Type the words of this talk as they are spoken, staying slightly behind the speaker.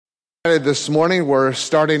This morning, we're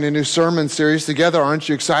starting a new sermon series together. Aren't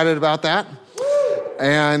you excited about that?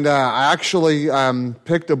 And I actually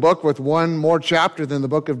picked a book with one more chapter than the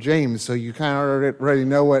book of James, so you kind of already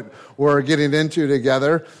know what we're getting into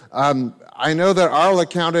together. I know that Arla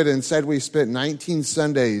counted and said we spent 19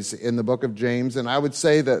 Sundays in the book of James, and I would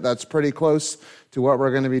say that that's pretty close to what we're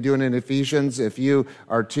going to be doing in Ephesians. If you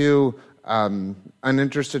are too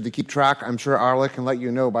uninterested to keep track, I'm sure Arla can let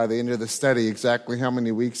you know by the end of the study exactly how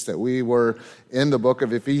many weeks that we were in the book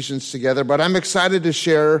of Ephesians together. But I'm excited to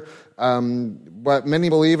share what many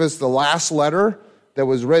believe is the last letter that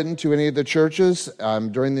was written to any of the churches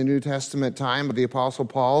during the New Testament time of the Apostle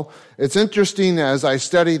Paul. It's interesting as I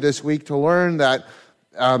study this week to learn that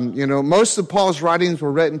most of Paul's writings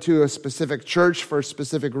were written to a specific church for a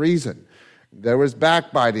specific reason. There was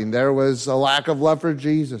backbiting. There was a lack of love for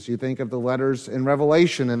Jesus. You think of the letters in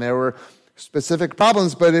Revelation, and there were specific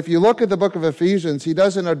problems. But if you look at the book of Ephesians, he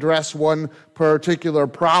doesn't address one particular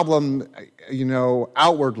problem,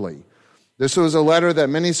 outwardly. This was a letter that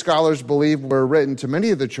many scholars believe were written to many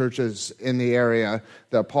of the churches in the area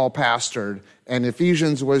that Paul pastored. And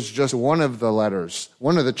Ephesians was just one of the letters,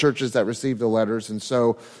 one of the churches that received the letters. And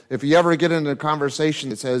so if you ever get into a conversation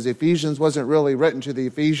that says Ephesians wasn't really written to the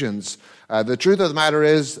Ephesians, the truth of the matter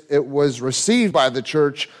is it was received by the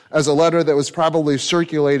church as a letter that was probably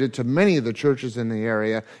circulated to many of the churches in the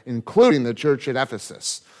area, including the church at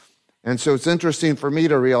Ephesus. And so it's interesting for me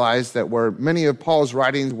to realize that where many of Paul's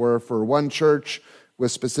writings were for one church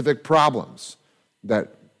with specific problems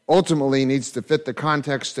that ultimately needs to fit the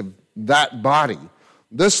context of that body,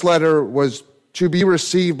 this letter was to be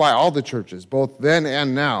received by all the churches, both then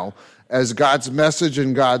and now, as God's message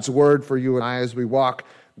and God's word for you and I as we walk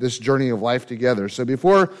this journey of life together. So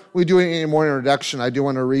before we do any more introduction, I do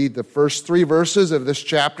want to read the first 3 verses of this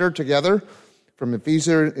chapter together from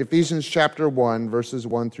Ephesians chapter 1, verses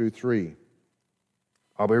 1 through 3.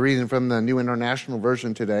 I'll be reading from the New International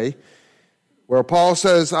Version today, where Paul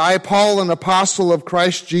says, I, Paul, an apostle of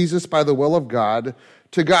Christ Jesus by the will of God,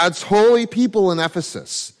 to God's holy people in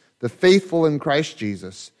Ephesus, the faithful in Christ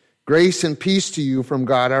Jesus, grace and peace to you from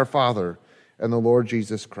God our Father and the Lord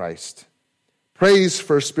Jesus Christ. Praise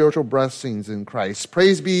for spiritual blessings in Christ.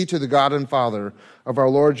 Praise be to the God and Father of our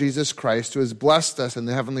Lord Jesus Christ, who has blessed us in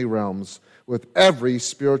the heavenly realms with every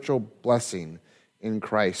spiritual blessing in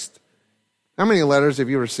Christ. How many letters have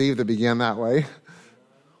you received that began that way?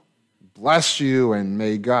 Bless you, and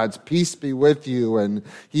may God's peace be with you. And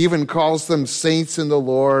he even calls them saints in the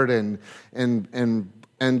Lord, and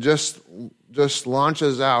just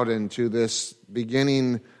launches out into this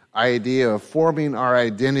beginning idea of forming our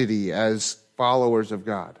identity as followers of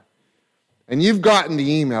God. And you've gotten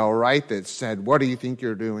the email, right, that said, what do you think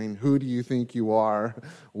you're doing? Who do you think you are?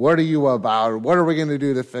 What are you about? What are we going to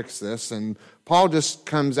do to fix this? And Paul just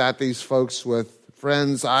comes at these folks with,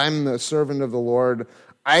 friends, I'm the servant of the Lord.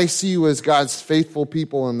 I see you as God's faithful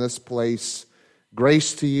people in this place.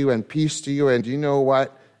 Grace to you and peace to you. And do you know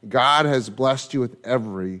what? God has blessed you with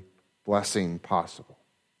every blessing possible.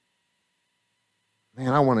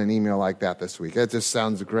 Man, I want an email like that this week. That just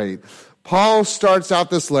sounds great. Paul starts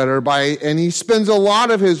out this letter and he spends a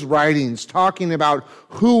lot of his writings talking about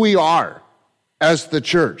who we are as the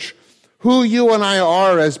church, who you and I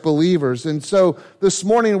are as believers. And so this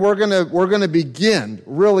morning we're gonna begin,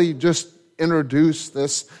 really just introduce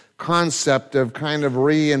this concept of kind of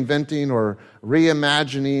reinventing or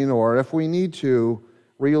reimagining, or if we need to,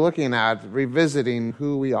 relooking at, revisiting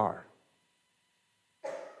who we are.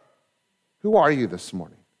 Who are you this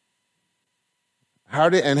morning? How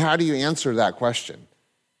do you answer that question?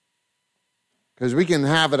 Because we can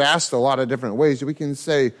have it asked a lot of different ways. We can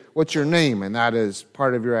say, what's your name? And that is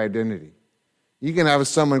part of your identity. You can have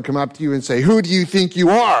someone come up to you and say, who do you think you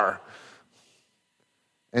are?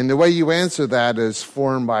 And the way you answer that is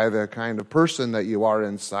formed by the kind of person that you are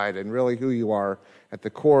inside and really who you are at the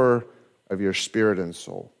core of your spirit and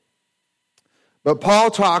soul. But Paul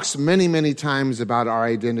talks many, many times about our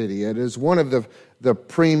identity. It is one of the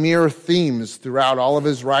premier themes throughout all of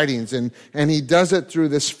his writings. And he does it through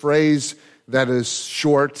this phrase that is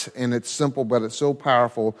short and it's simple, but it's so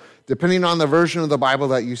powerful. Depending on the version of the Bible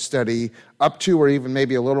that you study, up to or even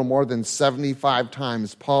maybe a little more than 75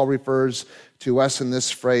 times, Paul refers to us in this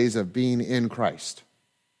phrase of being in Christ.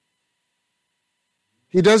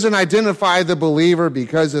 He doesn't identify the believer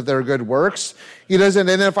because of their good works. He doesn't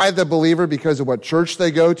identify the believer because of what church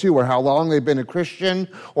they go to or how long they've been a Christian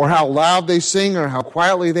or how loud they sing or how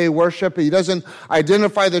quietly they worship. He doesn't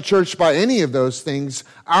identify the church by any of those things.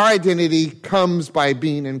 Our identity comes by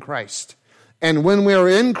being in Christ. And when we're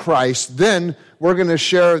in Christ, then we're going to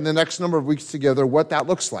share in the next number of weeks together what that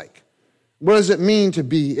looks like. What does it mean to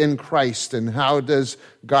be in Christ, and how does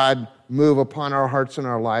God move upon our hearts and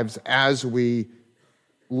our lives as we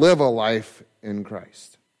live a life in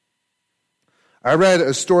Christ? I read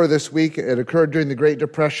a story this week. It occurred during the Great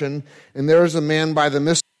Depression, and there was a man by the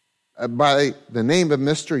name of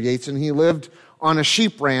Mr. Yates, and he lived on a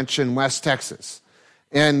sheep ranch in West Texas.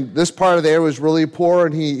 And this part of the area was really poor,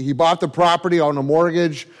 and he bought the property on a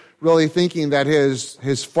mortgage, really thinking that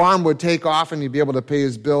his farm would take off and he'd be able to pay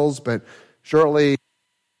his bills. But shortly,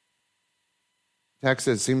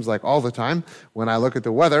 Texas, it seems like all the time when I look at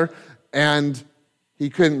the weather, and he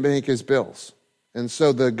couldn't make his bills. And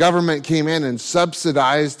so the government came in and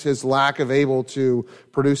subsidized his lack of able to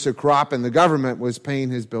produce a crop, and the government was paying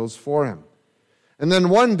his bills for him. And then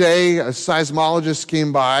one day, a seismologist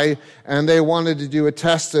came by, and they wanted to do a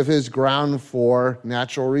test of his ground for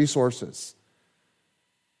natural resources.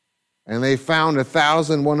 And they found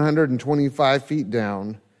 1,125 feet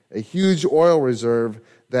down a huge oil reserve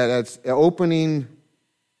that at its opening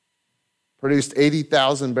produced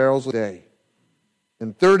 80,000 barrels a day.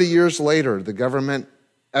 And 30 years later, the government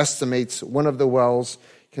estimates one of the wells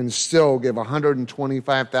can still give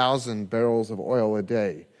 125,000 barrels of oil a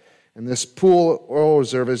day. And this pool oil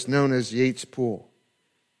reserve is known as Yates Pool.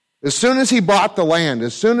 As soon as he bought the land,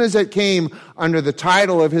 as soon as it came under the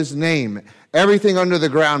title of his name, everything under the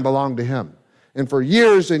ground belonged to him. And for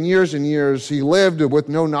years and years and years, he lived with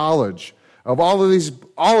no knowledge of all of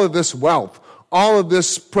this wealth, all of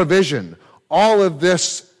this provision, all of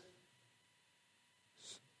this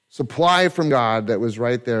supply from God that was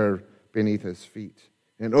right there beneath his feet.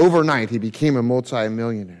 And overnight, he became a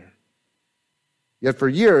multimillionaire. Yet for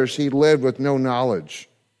years, he lived with no knowledge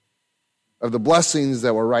of the blessings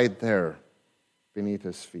that were right there beneath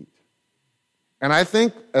his feet. And I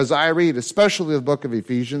think, as I read, especially the book of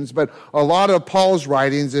Ephesians, but a lot of Paul's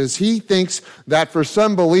writings, is he thinks that for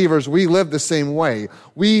some believers, we live the same way.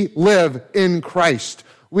 We live in Christ.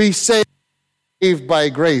 We say saved by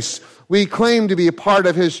grace. We claim to be a part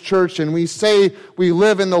of his church, and we say we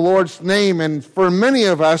live in the Lord's name. And for many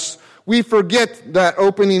of us, we forget that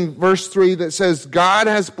opening verse 3 that says, God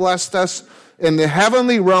has blessed us in the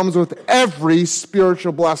heavenly realms with every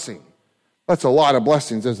spiritual blessing. That's a lot of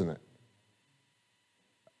blessings, isn't it?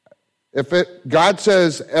 If God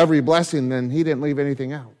says every blessing, then he didn't leave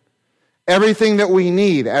anything out. Everything that we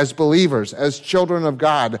need as believers, as children of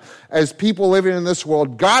God, as people living in this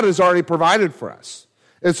world, God has already provided for us.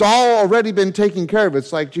 It's all already been taken care of.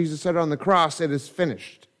 It's like Jesus said on the cross, it is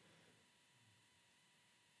finished.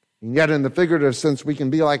 And yet in the figurative sense, we can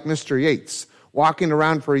be like Mr. Yates, walking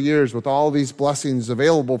around for years with all these blessings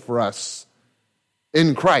available for us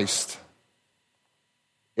in Christ.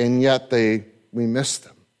 And yet we miss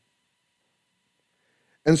them.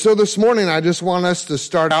 And so this morning, I just want us to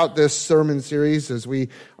start out this sermon series as we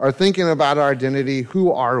are thinking about our identity.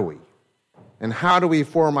 Who are we? And how do we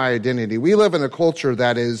form our identity? We live in a culture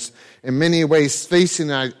that is, in many ways,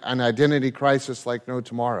 facing an identity crisis like no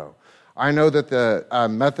tomorrow. I know that the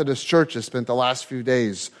Methodist Church has spent the last few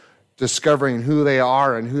days discovering who they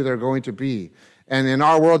are and who they're going to be. And in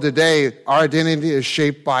our world today, our identity is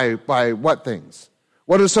shaped by what things?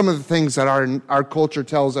 What are some of the things that our culture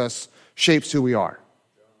tells us shapes who we are?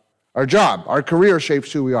 Our job, our career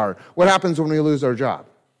shapes who we are. What happens when we lose our job?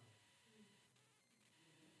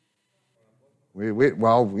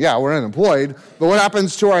 We're unemployed, but what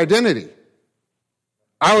happens to our identity?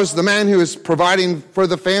 I was the man who was providing for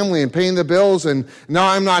the family and paying the bills, and now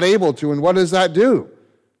I'm not able to, and what does that do?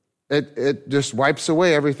 It just wipes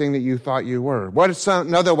away everything that you thought you were. What is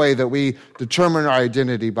another way that we determine our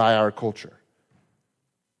identity by our culture?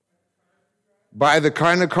 By the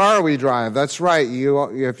kind of car we drive. That's right.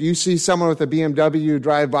 If you see someone with a BMW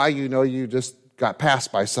drive by, you know you just got passed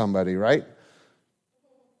by somebody, right?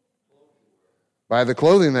 By the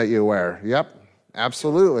clothing that you wear. Yep,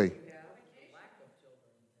 absolutely.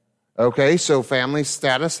 Okay, so family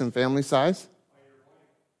status and family size?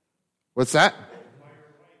 What's that?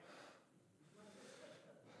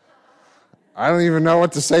 I don't even know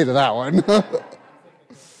what to say to that one.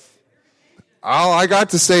 All I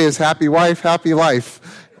got to say is happy wife, happy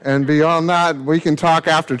life. And beyond that, we can talk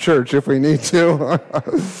after church if we need to.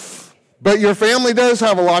 But your family does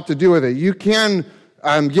have a lot to do with it. You can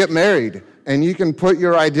get married, and you can put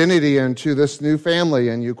your identity into this new family,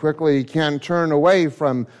 and you quickly can turn away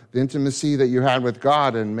from the intimacy that you had with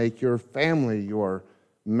God and make your family your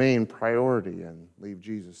main priority and leave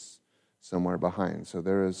Jesus somewhere behind. So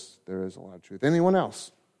there is a lot of truth. Anyone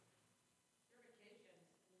else?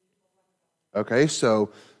 Okay,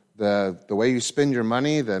 so the way you spend your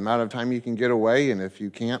money, the amount of time you can get away, and if you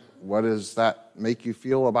can't, what does that make you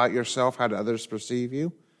feel about yourself? How do others perceive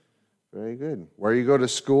you? Very good. Where you go to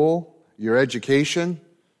school, your education.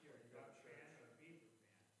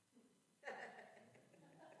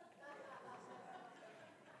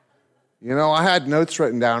 You know, I had notes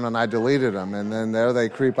written down and I deleted them, and then there they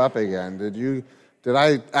creep up again. Did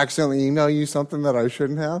I accidentally email you something that I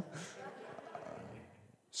shouldn't have?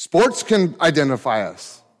 Sports can identify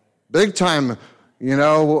us. Big time. You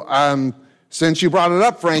know, since you brought it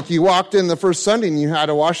up, Frank, you walked in the first Sunday and you had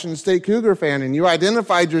a Washington State Cougar fan and you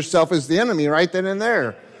identified yourself as the enemy right then and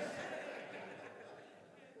there.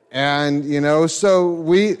 And, you know, so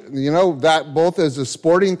that both is a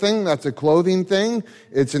sporting thing, that's a clothing thing,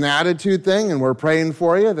 it's an attitude thing, and we're praying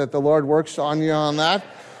for you that the Lord works on you on that.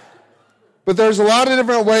 But there's a lot of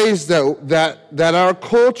different ways that our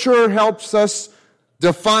culture helps us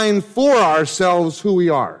define for ourselves who we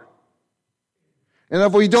are. And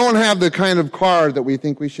if we don't have the kind of car that we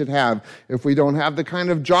think we should have, if we don't have the kind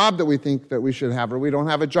of job that we think that we should have, or we don't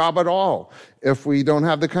have a job at all, if we don't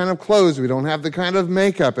have the kind of clothes, we don't have the kind of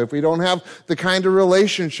makeup, if we don't have the kind of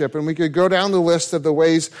relationship, and we could go down the list of the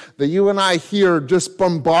ways that you and I hear just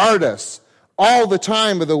bombard us all the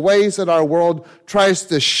time of the ways that our world tries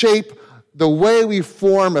to shape the way we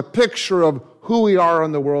form a picture of who we are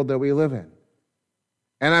in the world that we live in.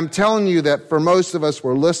 And I'm telling you that for most of us,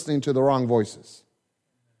 we're listening to the wrong voices.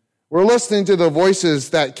 We're listening to the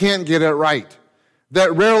voices that can't get it right,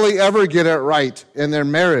 that rarely ever get it right in their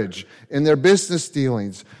marriage, in their business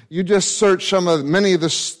dealings. You just search many of the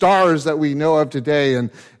stars that we know of today and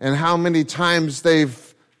how many times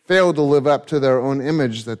they've failed to live up to their own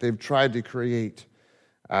image that they've tried to create.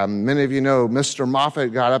 Many of you know Mr.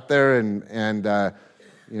 Moffat got up there and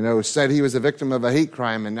said he was a victim of a hate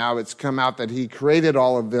crime, and now it's come out that he created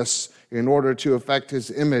all of this in order to affect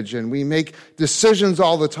his image. And we make decisions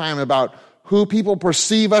all the time about who people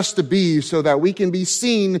perceive us to be so that we can be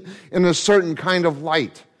seen in a certain kind of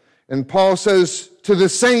light. And Paul says to the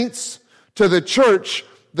saints, to the church,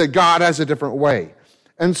 that God has a different way.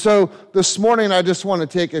 And so this morning, I just want to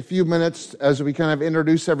take a few minutes as we kind of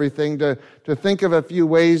introduce everything to think of a few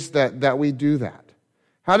ways that we do that.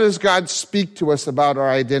 How does God speak to us about our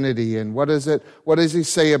identity, and what does he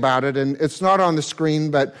say about it? And it's not on the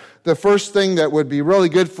screen, but the first thing that would be really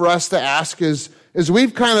good for us to ask is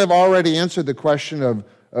we've kind of already answered the question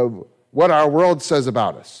of what our world says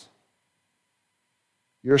about us.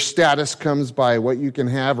 Your status comes by what you can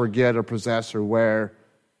have or get or possess or wear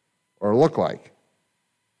or look like.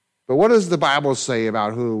 But what does the Bible say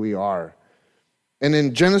about who we are? And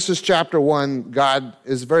in Genesis chapter 1, God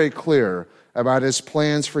is very clear about his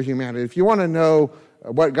plans for humanity. If you want to know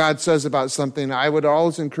what God says about something, I would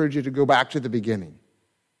always encourage you to go back to the beginning.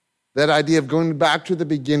 That idea of going back to the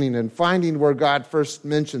beginning and finding where God first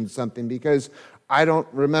mentioned something, because I don't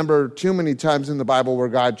remember too many times in the Bible where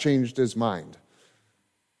God changed his mind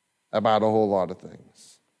about a whole lot of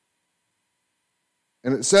things.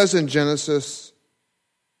 And it says in Genesis,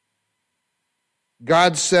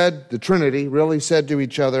 God said, the Trinity really said to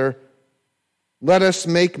each other, "Let us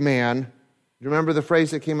make man." Do you remember the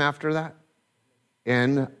phrase that came after that?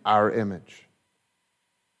 In our image.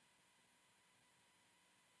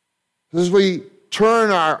 As we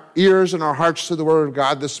turn our ears and our hearts to the Word of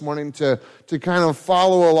God this morning to kind of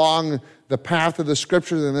follow along the path of the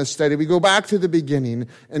Scriptures in this study, we go back to the beginning,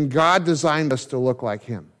 and God designed us to look like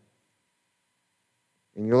him.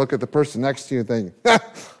 And you look at the person next to you and think,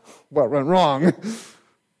 what went wrong?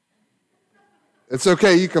 It's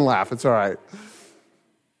okay, you can laugh, it's all right.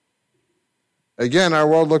 Again, our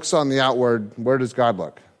world looks on the outward. Where does God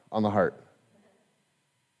look? On the heart.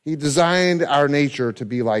 He designed our nature to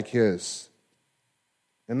be like his.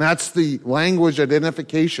 And that's the language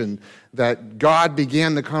identification that God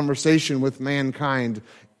began the conversation with mankind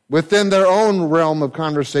within their own realm of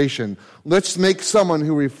conversation. Let's make someone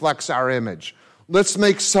who reflects our image. Let's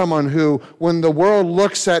make someone who, when the world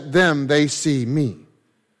looks at them, they see me.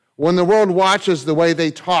 When the world watches the way they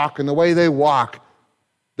talk and the way they walk,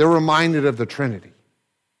 they're reminded of the Trinity.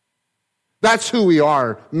 That's who we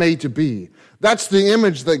are made to be. That's the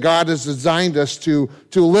image that God has designed us to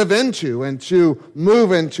live into and to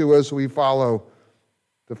move into as we follow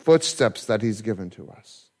the footsteps that he's given to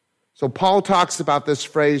us. So Paul talks about this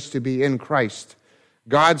phrase, to be in Christ.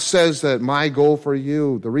 God says that my goal for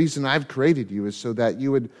you, the reason I've created you, is so that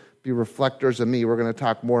you would be reflectors of me. We're going to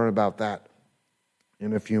talk more about that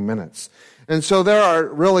in a few minutes. And so there are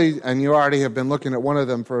really, and you already have been looking at one of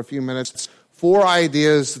them for a few minutes, 4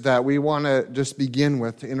 ideas that we want to just begin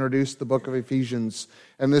with to introduce the book of Ephesians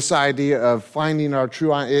and this idea of finding our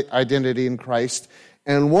true identity in Christ.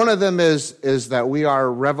 And one of them is that we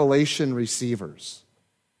are revelation receivers.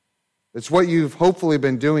 It's what you've hopefully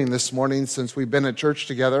been doing this morning since we've been at church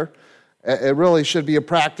together. It really should be a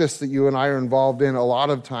practice that you and I are involved in a lot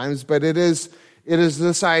of times, but it is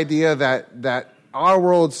this idea that our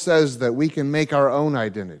world says that we can make our own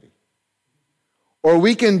identity. Or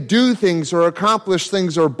we can do things or accomplish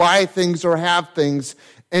things or buy things or have things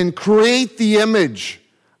and create the image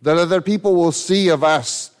that other people will see of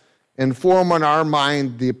us and form in our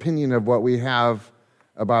mind the opinion of what we have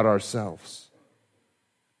about ourselves.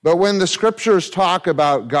 But when the scriptures talk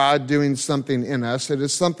about God doing something in us, it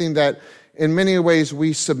is something that in many ways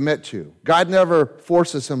we submit to. God never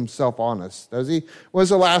forces himself on us, does he? When was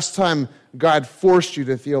the last time God forced you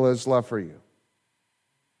to feel his love for you?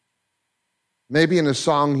 Maybe in a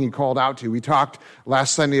song he called out to. We talked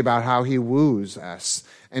last Sunday about how he woos us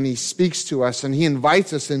and he speaks to us and he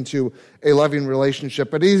invites us into a loving relationship,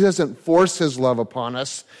 but he doesn't force his love upon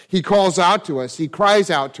us. He calls out to us. He cries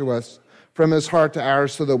out to us from his heart to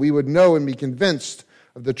ours so that we would know and be convinced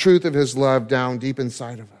of the truth of his love down deep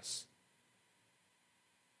inside of us.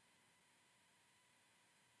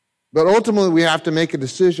 But ultimately, we have to make a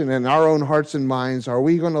decision in our own hearts and minds. Are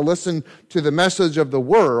we going to listen to the message of the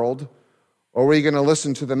world, or are we going to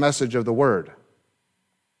listen to the message of the Word?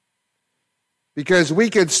 Because we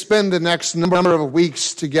could spend the next number of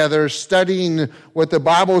weeks together studying what the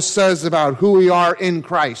Bible says about who we are in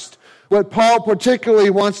Christ. What Paul particularly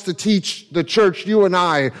wants to teach the church, you and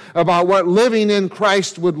I, about what living in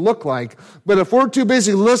Christ would look like. But if we're too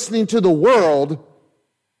busy listening to the world,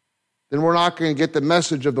 then we're not going to get the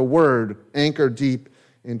message of the Word anchored deep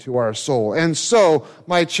into our soul. And so,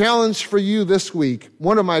 my challenge for you this week,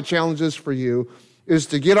 one of my challenges for you, is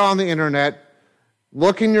to get on the internet,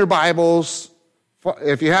 look in your Bibles.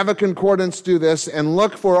 If you have a concordance, do this, and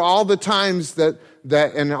look for all the times that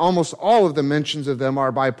and almost all of the mentions of them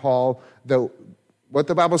are by Paul, what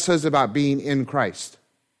the Bible says about being in Christ.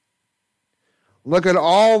 Look at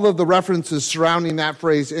all of the references surrounding that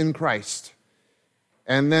phrase, in Christ.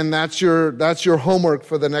 And then that's your homework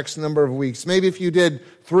for the next number of weeks. Maybe if you did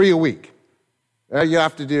 3 a week. You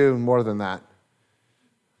have to do more than that.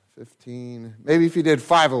 15. Maybe if you did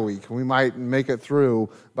 5 a week, we might make it through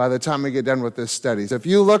by the time we get done with this study. So if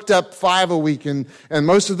you looked up 5 a week, and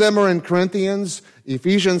most of them are in Corinthians,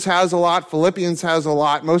 Ephesians has a lot, Philippians has a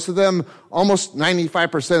lot. Most of them, almost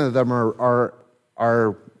 95% of them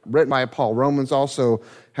are written by Paul. Romans also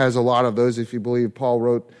has a lot of those, if you believe Paul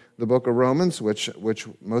wrote the book of Romans, which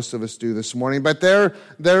most of us do this morning. But there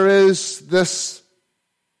is this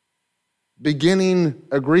beginning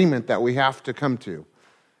agreement that we have to come to.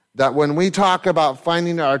 That when we talk about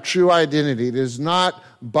finding our true identity, it is not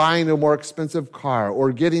buying a more expensive car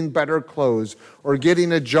or getting better clothes or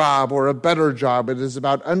getting a job or a better job. It is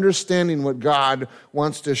about understanding what God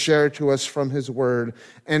wants to share to us from his word.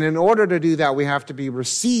 And in order to do that, we have to be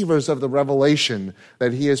receivers of the revelation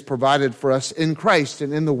that he has provided for us in Christ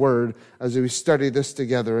and in the word as we study this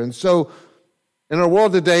together. And so in a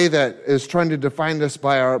world today that is trying to define us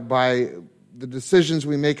by the decisions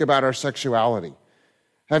we make about our sexuality,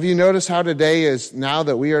 have you noticed how today is now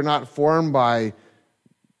that we are not formed by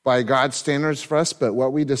God's standards for us, but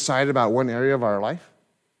what we decide about one area of our life?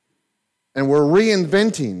 And we're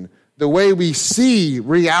reinventing the way we see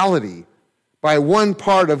reality by one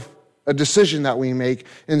part of a decision that we make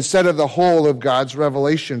instead of the whole of God's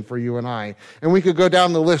revelation for you and I. And we could go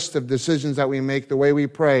down the list of decisions that we make, the way we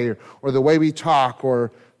pray or the way we talk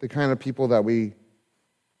or the kind of people that we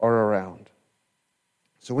are around.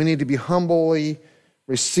 So we need to be humbly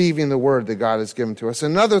receiving the word that God has given to us.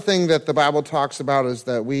 Another thing that the Bible talks about is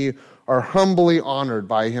that we are humbly honored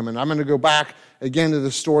by him. And I'm going to go back again to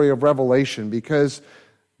the story of Revelation because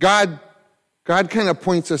God kind of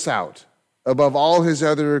points us out above all his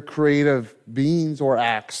other creative beings or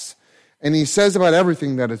acts. And he says about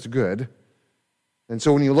everything that it's good. And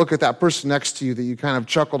so when you look at that person next to you that you kind of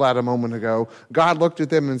chuckled at a moment ago, God looked at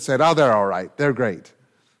them and said, oh, they're all right. They're great.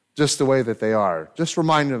 Just the way that they are. Just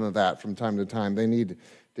remind them of that from time to time. They need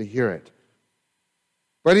to hear it.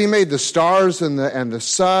 But he made the stars and the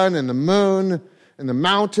sun and the moon and the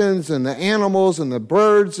mountains and the animals and the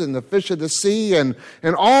birds and the fish of the sea and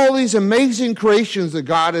all these amazing creations that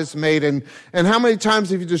God has made. And how many times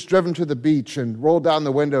have you just driven to the beach and rolled down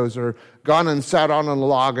the windows or gone and sat on a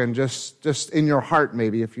log and just in your heart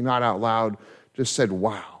maybe, if you're not out loud, just said,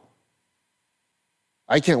 wow.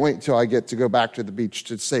 I can't wait until I get to go back to the beach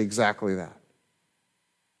to say exactly that.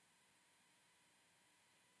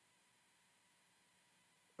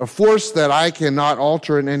 A force that I cannot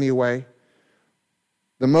alter in any way.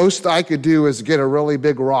 The most I could do is get a really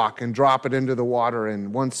big rock and drop it into the water,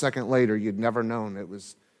 and 1 second later, you'd never known it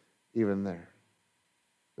was even there.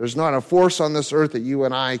 There's not a force on this earth that you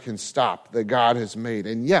and I can stop that God has made.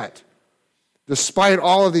 And yet, Despite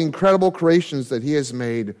all of the incredible creations that he has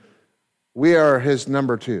made, we are his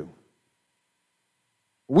number two.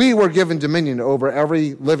 We were given dominion over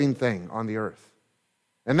every living thing on the earth.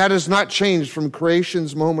 And that has not changed from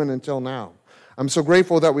creation's moment until now. I'm so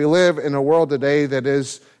grateful that we live in a world today that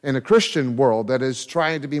is, in a Christian world, that is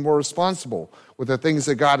trying to be more responsible with the things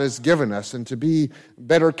that God has given us and to be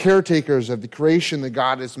better caretakers of the creation that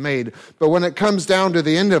God has made. But when it comes down to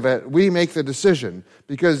the end of it, we make the decision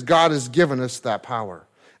because God has given us that power.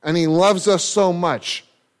 And he loves us so much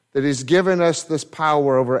that he's given us this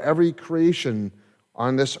power over every creation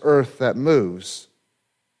on this earth that moves.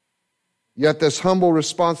 Yet this humble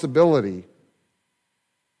responsibility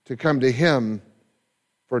to come to him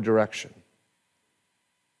for direction.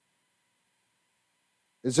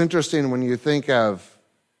 It's interesting when you think of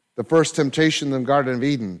the first temptation in the Garden of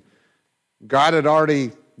Eden. God had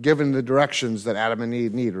already given the directions that Adam and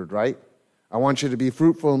Eve needed, right? I want you to be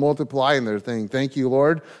fruitful and multiply, and they're saying, thank you,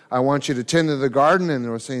 Lord. I want you to tend to the garden, and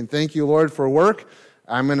they're saying, thank you, Lord, for work.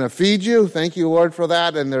 I'm going to feed you. Thank you, Lord, for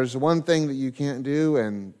that. And there's one thing that you can't do,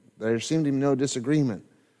 and there seemed to be no disagreement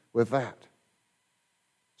with that.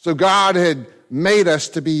 So God had made us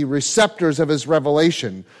to be receptors of his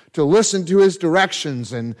revelation, to listen to his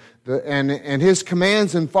directions and his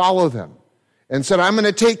commands and follow them. And said, I'm going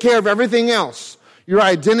to take care of everything else. Your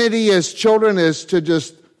identity as children is to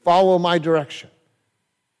just follow my direction.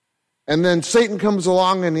 And then Satan comes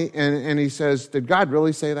along and he says, did God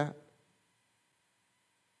really say that?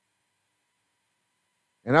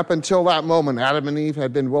 And up until that moment, Adam and Eve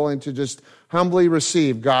had been willing to just humbly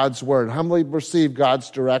receive God's word, humbly receive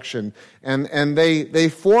God's direction. And they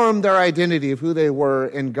formed their identity of who they were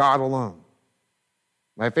in God alone.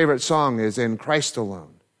 My favorite song is In Christ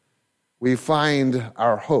Alone. We find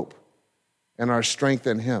our hope and our strength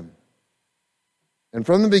in him. And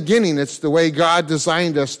from the beginning, it's the way God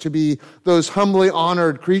designed us to be those humbly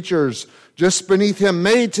honored creatures just beneath him,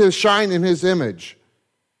 made to shine in his image.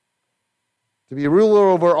 To be ruler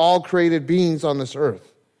over all created beings on this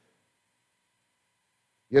earth,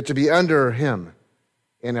 yet to be under him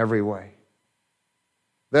in every way.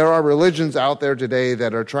 There are religions out there today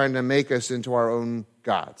that are trying to make us into our own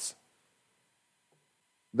gods.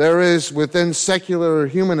 There is within secular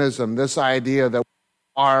humanism this idea that we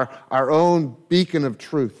are our own beacon of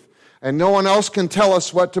truth, and no one else can tell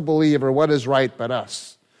us what to believe or what is right but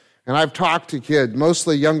us. And I've talked to kids,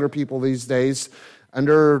 mostly younger people these days,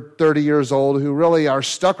 under 30 years old, who really are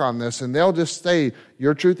stuck on this, and they'll just say,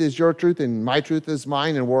 your truth is your truth and my truth is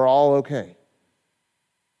mine, and we're all okay.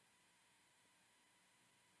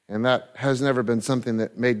 And that has never been something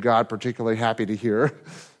that made God particularly happy to hear,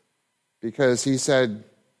 because he said,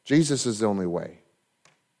 Jesus is the only way,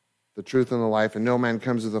 the truth and the life, and no man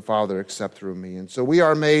comes to the Father except through me. And so we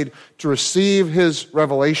are made to receive his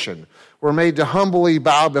revelation. We're made to humbly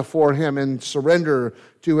bow before him and surrender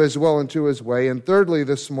to his will and to his way. And thirdly,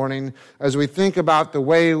 this morning, as we think about the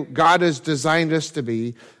way God has designed us to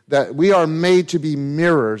be, that we are made to be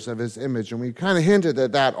mirrors of his image. And we kind of hinted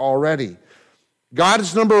at that already. God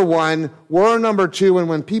is number one, we're number two, and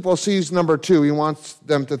when people sees number two, he wants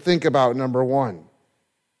them to think about number one.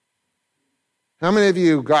 How many of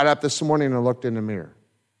you got up this morning and looked in the mirror?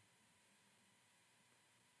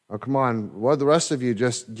 Oh, come on. Well, the rest of you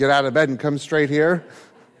just get out of bed and come straight here.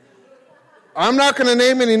 I'm not going to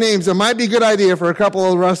name any names. It might be a good idea for a couple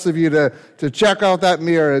of the rest of you to check out that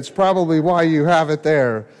mirror. It's probably why you have it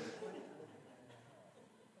there.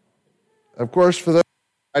 Of course, for the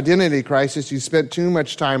identity crisis, you spent too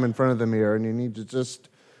much time in front of the mirror, and you need to just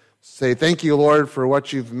say, thank you, Lord, for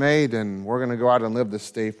what you've made, and we're going to go out and live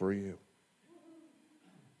this day for you.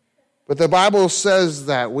 But the Bible says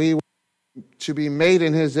that we to be made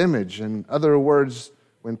in his image. In other words,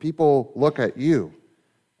 when people look at you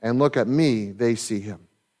and look at me, they see him.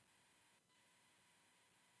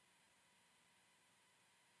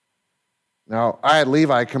 Now, I had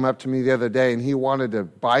Levi come up to me the other day, and he wanted to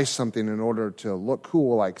buy something in order to look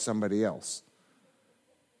cool like somebody else.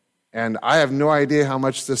 And I have no idea how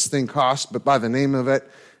much this thing cost, but by the name of it,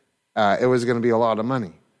 it was going to be a lot of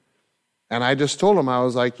money. And I just told him, I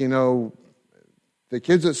was like, the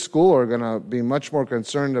kids at school are going to be much more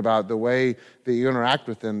concerned about the way that you interact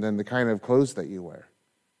with them than the kind of clothes that you wear.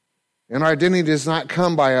 And our identity does not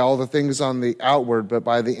come by all the things on the outward, but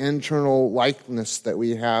by the internal likeness that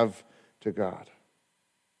we have to God.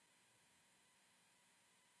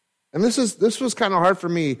 And this was kind of hard for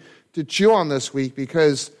me to chew on this week,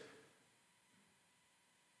 because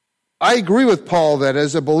I agree with Paul that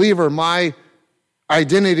as a believer, my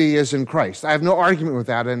identity is in Christ. I have no argument with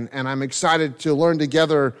that, and I'm excited to learn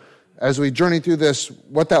together as we journey through this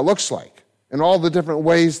what that looks like. and all the different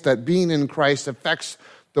ways that being in Christ affects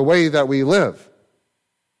the way that we live.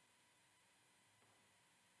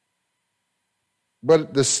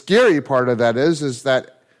 But the scary part of that is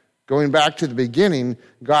that going back to the beginning,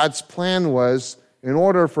 God's plan was in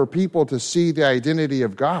order for people to see the identity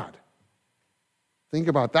of God. Think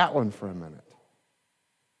about that one for a minute.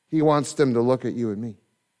 He wants them to look at you and me.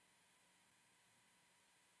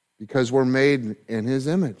 Because we're made in His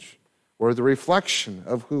image. We're the reflection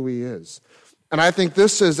of who He is. And I think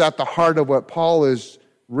this is at the heart of what Paul is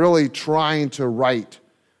really trying to write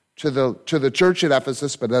to the church at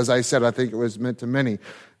Ephesus, but as I said, I think it was meant to many.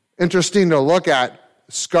 Interesting to look at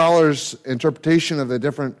scholars' interpretation of the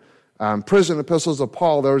different prison epistles of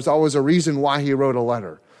Paul. There was always a reason why he wrote a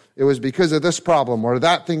letter. It was because of this problem or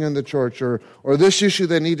that thing in the church or this issue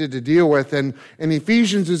they needed to deal with. And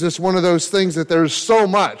Ephesians is just one of those things that there's so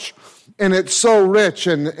much, and it's so rich,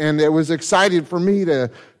 and it was exciting for me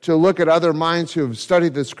to look at other minds who have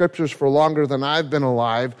studied the scriptures for longer than I've been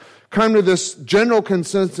alive, come to this general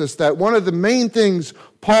consensus that one of the main things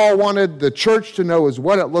Paul wanted the church to know is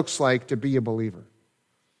what it looks like to be a believer,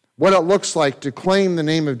 what it looks like to claim the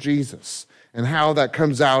name of Jesus, and how that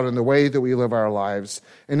comes out in the way that we live our lives,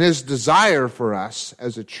 and his desire for us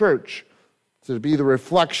as a church to be the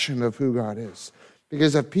reflection of who God is.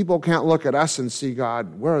 Because if people can't look at us and see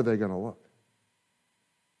God, where are they going to look?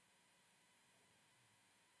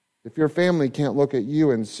 If your family can't look at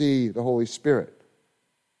you and see the Holy Spirit,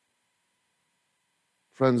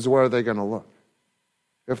 friends, where are they going to look?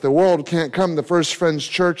 If the world can't come to First Friends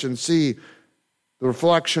Church and see the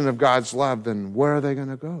reflection of God's love, then where are they going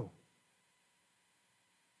to go?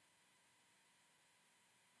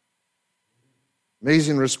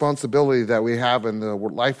 Amazing responsibility that we have in the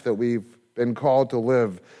life that we've been called to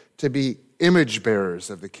live, to be image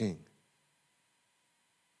bearers of the King.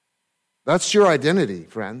 That's your identity,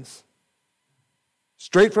 friends.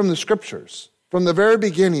 Straight from the Scriptures. From the very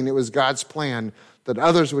beginning, it was God's plan that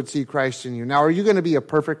others would see Christ in you. Now, are you going to be a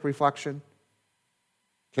perfect reflection?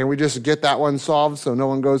 Can we just get that one solved so no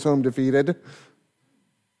one goes home defeated?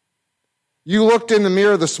 You looked in the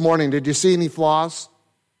mirror this morning. Did you see any flaws?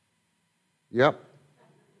 Yep.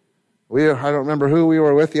 I don't remember who we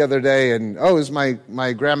were with the other day, and it was my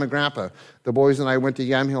grandma and grandpa. The boys and I went to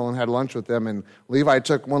Yamhill and had lunch with them, and Levi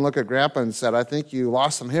took one look at Grandpa and said, "I think you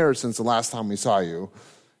lost some hair since the last time we saw you."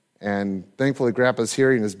 And thankfully, Grandpa's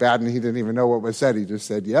hearing is bad, and he didn't even know what was said. He just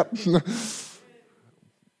said, "Yep."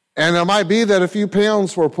 And it might be that a few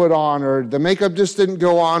pounds were put on, or the makeup just didn't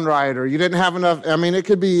go on right, or you didn't have enough. I mean, it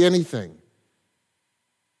could be anything.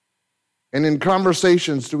 And in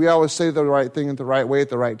conversations, do we always say the right thing at the right way at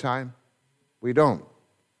the right time? We don't.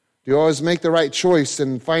 Do you always make the right choice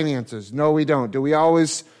in finances? No, we don't. Do we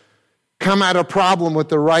always come at a problem with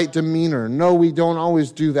the right demeanor? No, we don't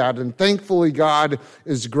always do that. And thankfully, God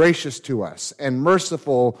is gracious to us and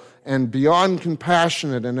merciful and beyond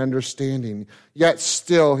compassionate and understanding. Yet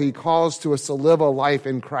still, He calls to us to live a life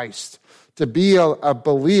in Christ, to be a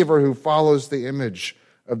believer who follows the image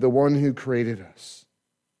of the one who created us.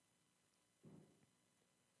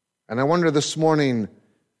 And I wonder this morning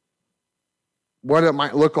what it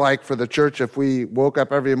might look like for the church if we woke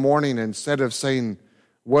up every morning, instead of saying,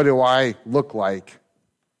 "What do I look like?"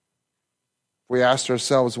 we asked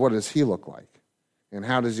ourselves, what does He look like? And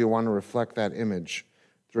how does He want to reflect that image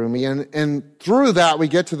through me? And through that, we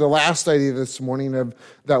get to the last idea this morning of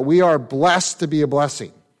that we are blessed to be a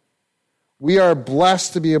blessing. We are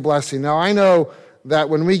blessed to be a blessing. Now, I know that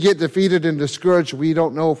when we get defeated and discouraged, we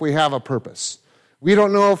don't know if we have a purpose. We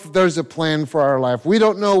don't know if there's a plan for our life. We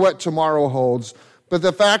don't know what tomorrow holds. But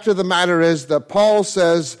the fact of the matter is that Paul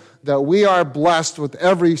says that we are blessed with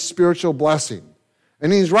every spiritual blessing.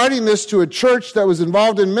 And he's writing this to a church that was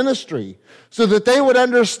involved in ministry so that they would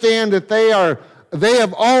understand that they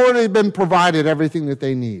have already been provided everything that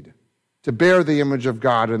they need to bear the image of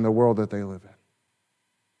God in the world that they live in.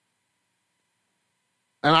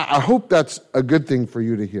 And I hope that's a good thing for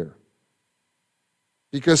you to hear.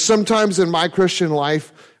 Because sometimes in my Christian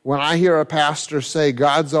life, when I hear a pastor say,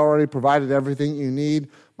 "God's already provided everything you need,"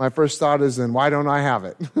 my first thought is, then why don't I have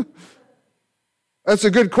it? That's a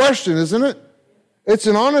good question, isn't it? It's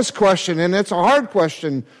an honest question, and it's a hard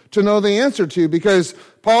question to know the answer to, because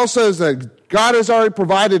Paul says that God has already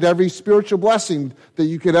provided every spiritual blessing that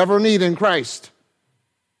you could ever need in Christ.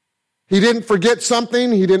 He didn't forget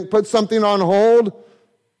something. He didn't put something on hold.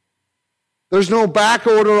 There's no back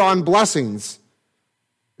order on blessings.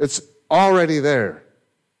 It's already there.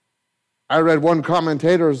 I read one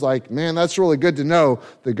commentator was like, "Man, that's really good to know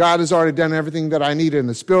that God has already done everything that I need in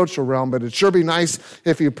the spiritual realm, but it'd sure be nice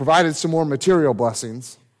if He provided some more material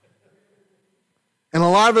blessings." And a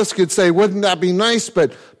lot of us could say, wouldn't that be nice?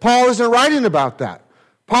 But Paul isn't writing about that.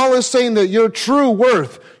 Paul is saying that your true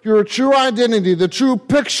worth, your true identity, the true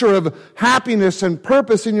picture of happiness and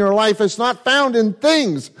purpose in your life is not found in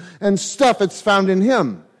things and stuff. It's found in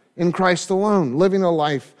Him, in Christ alone, living a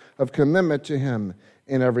life of commitment to Him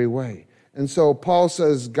in every way. And so Paul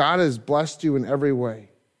says, God has blessed you in every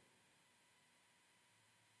way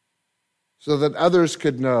so that others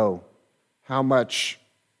could know how much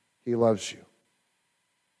He loves you.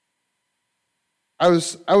 I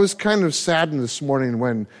was kind of saddened this morning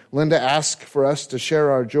when Linda asked for us to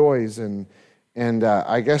share our joys, and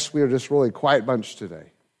I guess we were just really quiet bunch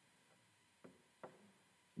today.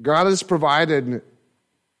 God has provided,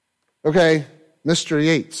 okay, Mr.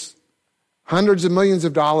 Yates, hundreds of millions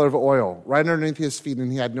of dollars of oil right underneath his feet,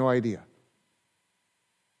 and he had no idea.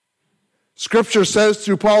 Scripture says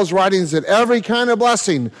through Paul's writings that every kind of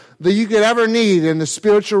blessing that you could ever need in the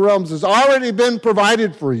spiritual realms has already been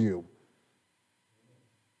provided for you.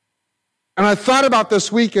 And I thought about this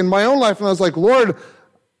week in my own life, and I was like, Lord,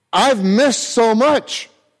 I've missed so much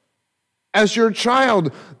as your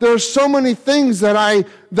child. There are so many things that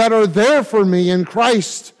are there for me in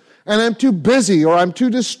Christ, and I'm too busy, or I'm too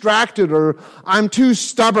distracted, or I'm too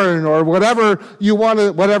stubborn, or whatever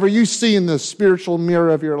you see in the spiritual mirror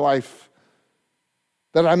of your life,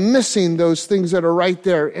 that I'm missing those things that are right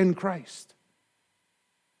there in Christ.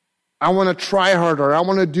 I want to try harder. I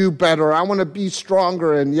want to do better. I want to be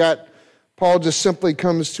stronger, and yet Paul just simply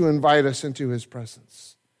comes to invite us into his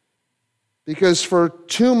presence. Because for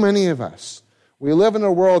too many of us, we live in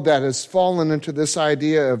a world that has fallen into this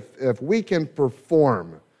idea of if we can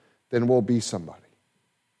perform, then we'll be somebody.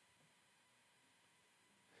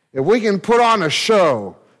 If we can put on a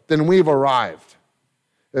show, then we've arrived.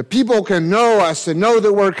 If people can know us and know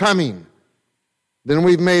that we're coming, then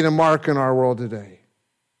we've made a mark in our world today.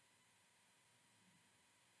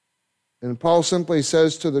 And Paul simply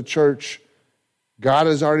says to the church, God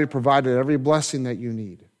has already provided every blessing that you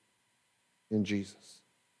need in Jesus.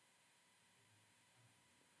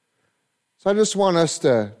 So I just want us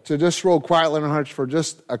to just roll quietly in our hearts for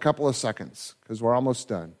just a couple of seconds, because we're almost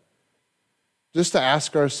done. Just to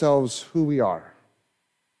ask ourselves who we are.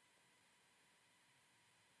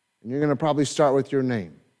 And you're going to probably start with your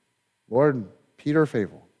name. Lord, Peter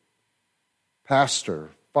Favel,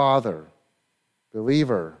 pastor, father,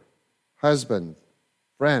 believer, husband,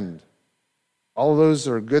 friend. All of those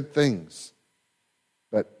are good things.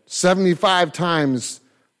 But 75 times,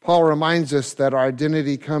 Paul reminds us that our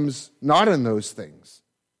identity comes not in those things,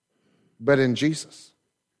 but in Jesus.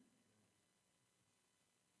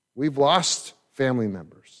 We've lost family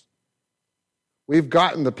members. We've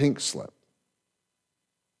gotten the pink slip.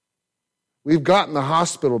 We've gotten the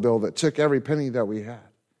hospital bill that took every penny that we had.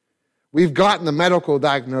 We've gotten the medical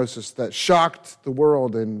diagnosis that shocked the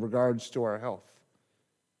world in regards to our health.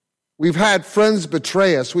 We've had friends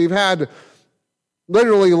betray us. We've had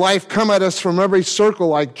literally life come at us from every circle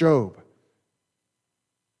like Job.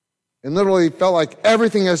 And literally felt like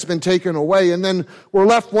everything has been taken away. And then we're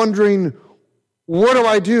left wondering, what do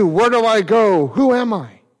I do? Where do I go? Who am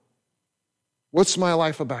I? What's my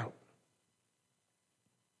life about?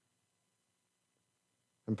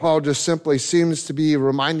 And Paul just simply seems to be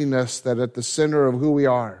reminding us that at the center of who we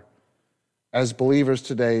are as believers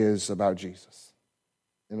today is about Jesus.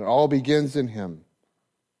 And it all begins in Him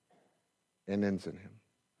and ends in Him.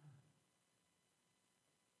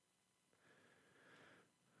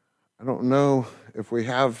 I don't know if we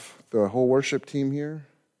have the whole worship team here.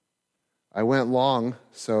 I went long,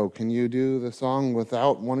 so can you do the song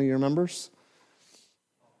without one of your members?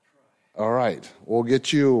 All right, we'll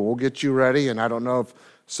get you ready, and I don't know if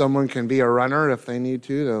someone can be a runner if they need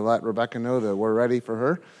to let Rebecca know that we're ready for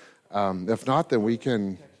her. If not, then we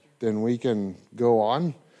can go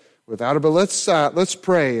on without it. But let's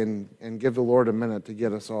pray and give the Lord a minute to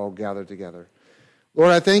get us all gathered together.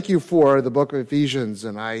 Lord, I thank you for the book of Ephesians,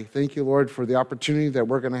 and I thank you, Lord, for the opportunity that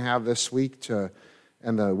we're going to have this week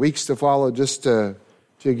and the weeks to follow, just to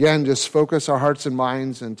again just focus our hearts and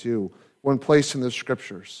minds into one place in the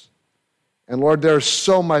Scriptures. And Lord, there's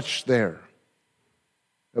so much there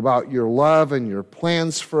about your love and your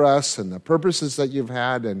plans for us and the purposes that you've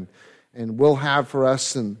had and will have for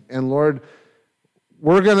us. And Lord,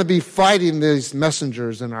 we're going to be fighting these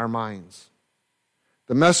messengers in our minds.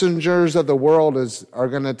 The messengers of the world are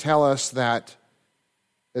going to tell us that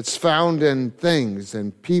it's found in things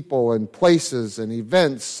and people and places and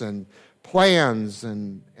events and plans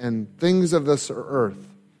and things of this earth.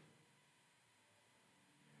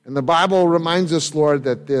 And the Bible reminds us, Lord,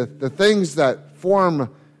 that the things that form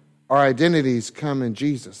our identities come in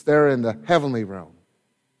Jesus. They're in the heavenly realm.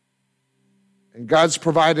 And God's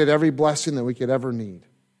provided every blessing that we could ever need.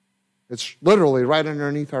 It's literally right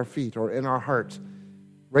underneath our feet or in our heart,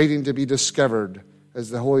 waiting to be discovered as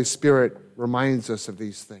the Holy Spirit reminds us of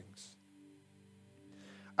these things.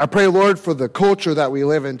 I pray, Lord, for the culture that we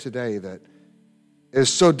live in today that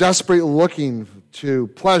is so desperately looking to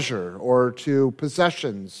pleasure or to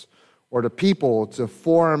possessions or to people to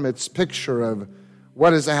form its picture of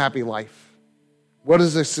what is a happy life, what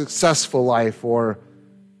is a successful life, or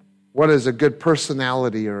what is a good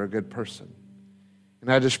personality or a good person. And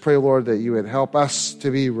I just pray, Lord, that you would help us to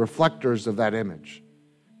be reflectors of that image,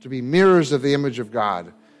 to be mirrors of the image of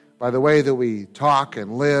God by the way that we talk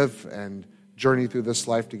and live and journey through this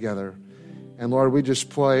life together. And Lord, we just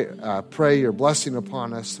pray your blessing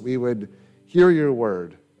upon us. We would hear your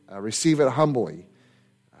word, receive it humbly,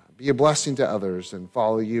 be a blessing to others, and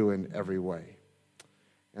follow you in every way.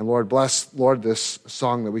 And Lord, bless, Lord, this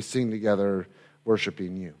song that we sing together,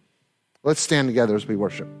 worshiping you. Let's stand together as we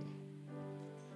worship.